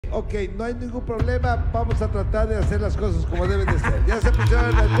ok, no hay ningún problema. Vamos a tratar de hacer las cosas como deben de ser. ¿Ya se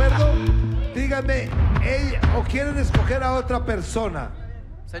pusieron de acuerdo? Díganme, ¿ella o quieren escoger a otra persona?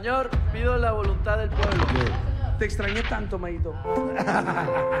 Señor, pido la voluntad del pueblo. Te extrañé tanto, Maito.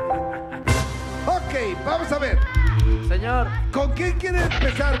 Ok, vamos a ver. Señor. ¿Con quién quiere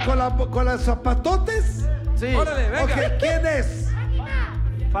empezar? ¿Con las zapatotes? Sí. Órale, venga. Ok, ¿quién es?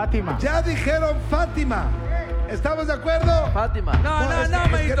 Fátima. Ya dijeron Fátima. ¿Estamos de acuerdo? Fátima. No,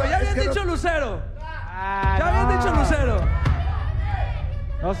 Maito, ya habían dicho Lucero. Ya habían dicho Lucero.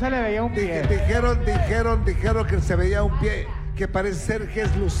 No se le veía un pie. Dijeron que se veía un pie, que parece ser que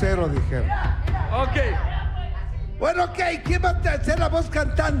es Lucero, dijeron. Ok. Bueno, ok, ¿quién va a ser la voz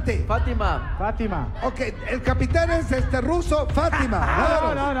cantante? Fátima. Ok, el capitán es ruso, Fátima.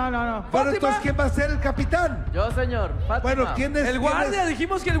 No. Bueno, entonces, ¿quién va a ser el capitán? Yo, señor. Fátima. Bueno, ¿quién es? El ¿quién guardia, es?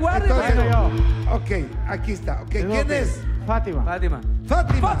 dijimos que el guardia. Entonces, Bueno, yo. ok, aquí está. Ok, ¿quién es? Fátima.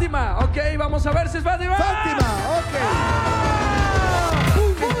 Fátima, ok, vamos a ver si es Fátima. Fátima, ok.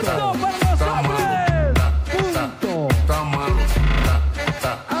 ¡Punto para los hombres! Punto.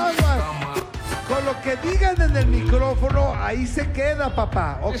 Aguas. Con lo que digan en el micrófono, ahí se queda,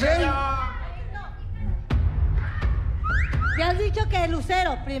 papá, ¿ok? Ya has dicho que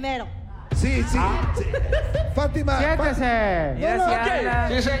Lucero primero. Sí. Fátima. Siéntese.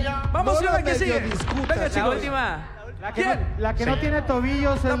 Sí, señor. Vamos a No la que medio sigue. discutas. Venga, La chicos. Última. La que no tiene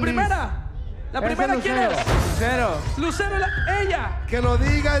tobillos es La Liz. primera. La Ese primera, ¿quién Lucero. es? Lucero, ella. Que lo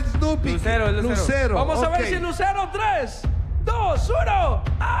diga Snoopy. Lucero. Vamos a ver ok. si Lucero. 3, 2, 1.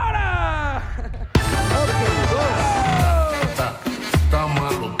 ¡Ahora! Ok,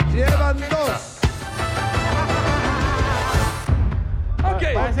 dos. Llevan dos. Ok.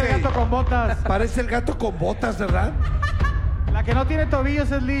 Parece el gato con botas. Parece el gato con botas, ¿verdad? La que no tiene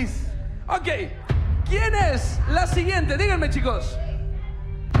tobillos es Liz. Ok. ¿Quién es la siguiente? Díganme, chicos.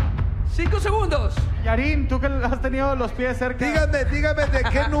 5 segundos. Yarin, tú que has tenido los pies cerca. Díganme de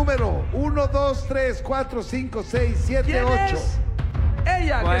qué número. 1, 2, 3, 4, 5, 6, 7, ¿Quién 8. es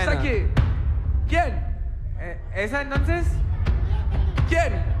ella que Bueno. está aquí? ¿Quién? ¿Esa entonces?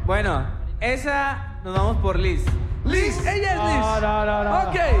 ¿Quién? Bueno, esa nos vamos por Liz. Liz. Ella es Liz. No.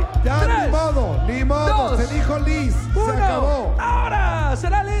 Ok. Ya, 3, ni modo. 2, Se dijo Liz. 1. Se acabó. Ahora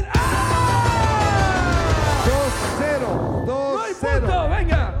será Liz. ¡Ah! 2-0. No hay 2-0. punto.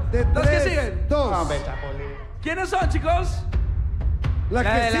 Venga. De Los que 3, siguen. 2. ¿Quiénes son, chicos? La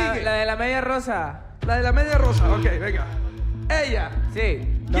que sigue. La de la media rosa. La de la media rosa. Ok, venga. Ella.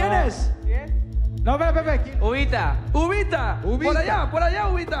 Sí. ¿Quién No. es? No, Pepe. Ubita. Ubita. Ubita. Por allá,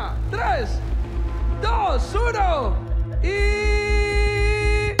 Ubita. 3, 2, 1. Y...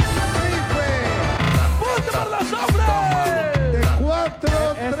 Sí, fue. ¡Punto por los hombres! De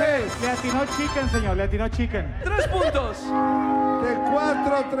 4-3. Le atinó chicken, señor. Le atinó chicken. 3 puntos. De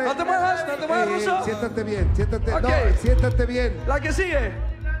 4-3. No te muevas, Ruso. Siéntate bien, siéntate. Ok. No, siéntate bien. La que sigue.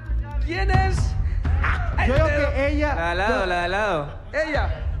 ¿Quién es? Yo digo que ella. La de al lado. Ella.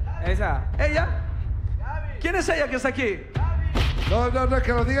 Esa. ¿Ella? ¿Quién es ella que está aquí? No,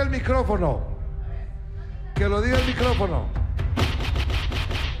 que lo diga el micrófono. Que lo diga el micrófono.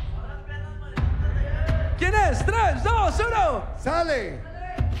 ¿Quién es? 3, 2, 1. Sale.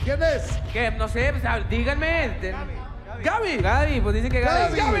 ¿Quién es? ¿Qué? No sé, pues, díganme. Gaby. Pues dicen que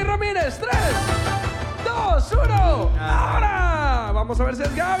Gaby. Gaby Ramírez. 3, 2, 1. Ahora. Vamos a ver si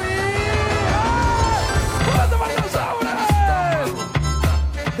es Gaby. ¡Ah! ¡Punto para los hombres!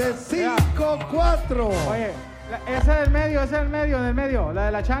 De 5-4. Oye, esa del medio, en el medio. La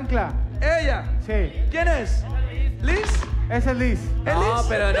de la chancla. Ella. Sí. ¿Quién es? ¿Liz? Esa es Liz. ¿Es No, Liz?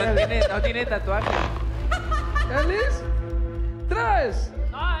 pero no tiene tatuaje. ¿Es Liz? 3.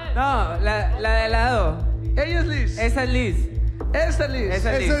 No, la de al lado. Ella es Liz. Esa es Liz. Esta es Liz.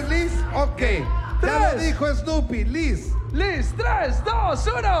 Esa ¿Esa es Liz? Ok. Ya lo Tres. dijo Snoopy. Liz. Liz, 3, 2,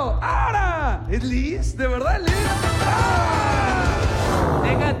 1. ¡Ahora! ¿Es Liz? ¿De verdad es Liz? ¡Ah!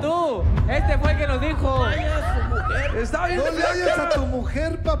 Venga tú. Este fue el que nos dijo. Está bien. ¿No le oyes a tu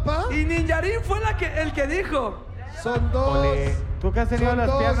mujer, papá? Y Ninjarín fue el que dijo. Son 2. Tú que has tenido Son las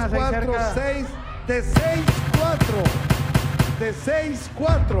 2, piernas ahí 4, cerca. 6. De 6-4. De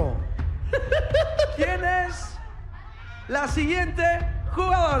 6-4. ¿Quién es la siguiente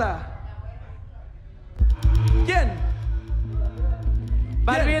jugadora? ¿Quién?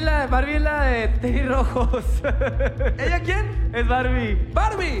 Barbie es la de tenis rojos. ¿Ella quién? Es Barbie.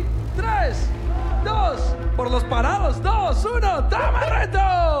 Barbie. 3, 2. Por los parados. 2, 1. ¡Toma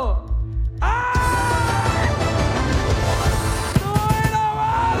reto! ¡Ah!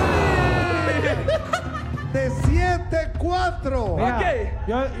 De 7-4. Mira,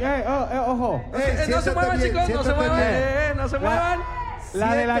 Ok. Ojo. No se muevan, chicos, no se muevan. No se muevan.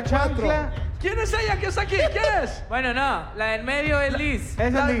 La de la 7-4. chancla. ¿Quién es ella que está aquí? ¿Quién es? Bueno, no. La del medio es Liz.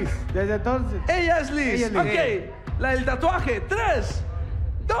 Esa es Liz. Desde entonces. Ella es Liz. Ella es Liz. Ok. La del tatuaje. 3,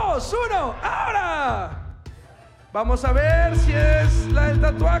 2, 1. ¡Ahora! Vamos a ver si es la del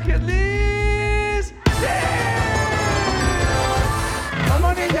tatuaje. ¡Liz! ¡Sí!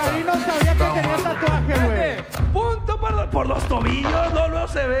 ¿Cómo Niñarín no sabía que tenía tatuaje, güey? Punto por los tobillos. No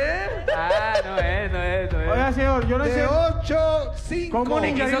se ve. Ah, no es. Oiga, señor, yo no De sé. 8-5. ¿Cómo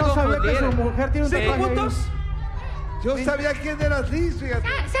Me Niñarín quiso no sabía que confundir. su mujer tiene un 5 tatuaje? puntos. Yo sabía quién eras Liz, fíjate.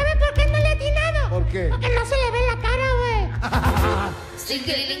 ¿Sabe por qué no le ha atinado? ¿Por qué? Porque no se le ve la cara, güey.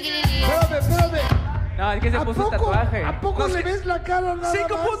 Espérame. No, es que se ¿A puso poco, tatuaje. ¿A poco No, le sí. ves la cara nada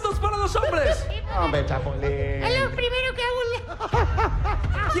 5 más? puntos para los hombres. Hombre, chapulín. Es lo primero que hago.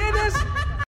 ¿Quién es